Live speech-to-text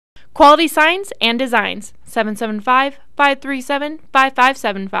Quality Signs and Designs,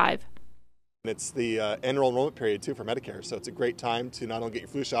 775-537-5575. It's the annual enrollment period too for Medicare, so it's a great time to not only get your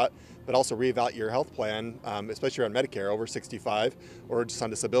flu shot, but also reevaluate your health plan, especially on Medicare, over 65 or just on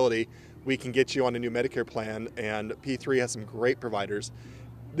disability. We can get you on a new Medicare plan, and P3 has some great providers.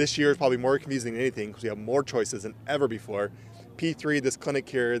 This year is probably more confusing than anything because we have more choices than ever before. P3, this clinic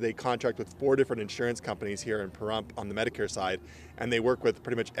here, they contract with 4 different insurance companies here in Pahrump on the Medicare side, and they work with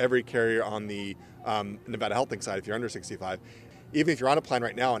pretty much every carrier on the Nevada HealthLink side if you're under 65. Even if you're on a plan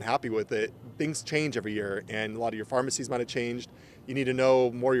right now and happy with it, things change every year, and a lot of your pharmacies might have changed. You need to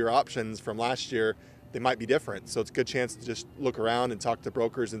know more of your options from last year. They might be different, so it's a good chance to just look around and talk to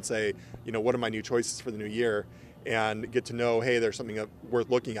brokers and say, you know, what are my new choices for the new year, and get to know, hey, there's something worth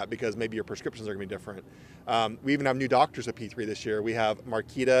looking at because maybe your prescriptions are going to be different. We even have new doctors at P3 this year. We have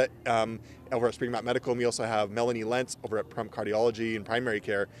Marquita over at Spring Mountain Medical, and we also have Melanie Lentz over at Pahrump Cardiology and Primary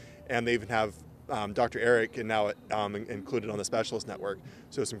Care, and they even have Dr. Eric, and now included on the specialist network.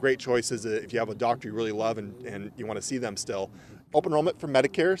 So some great choices if you have a doctor you really love and you want to see them still. Open enrollment for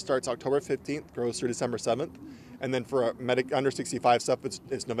Medicare starts October 15th, goes through December 7th. And then for under 65 stuff,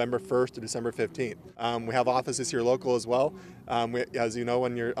 it's November 1st to December 15th. We have offices here local as well, as you know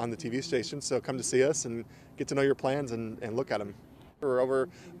when you're on the TV station. So come to see us and get to know your plans and look at them. We're over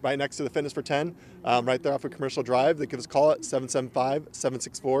right next to the Fitness for 10, right there off of Commercial Drive. They give us a call at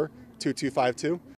 775-764-2252.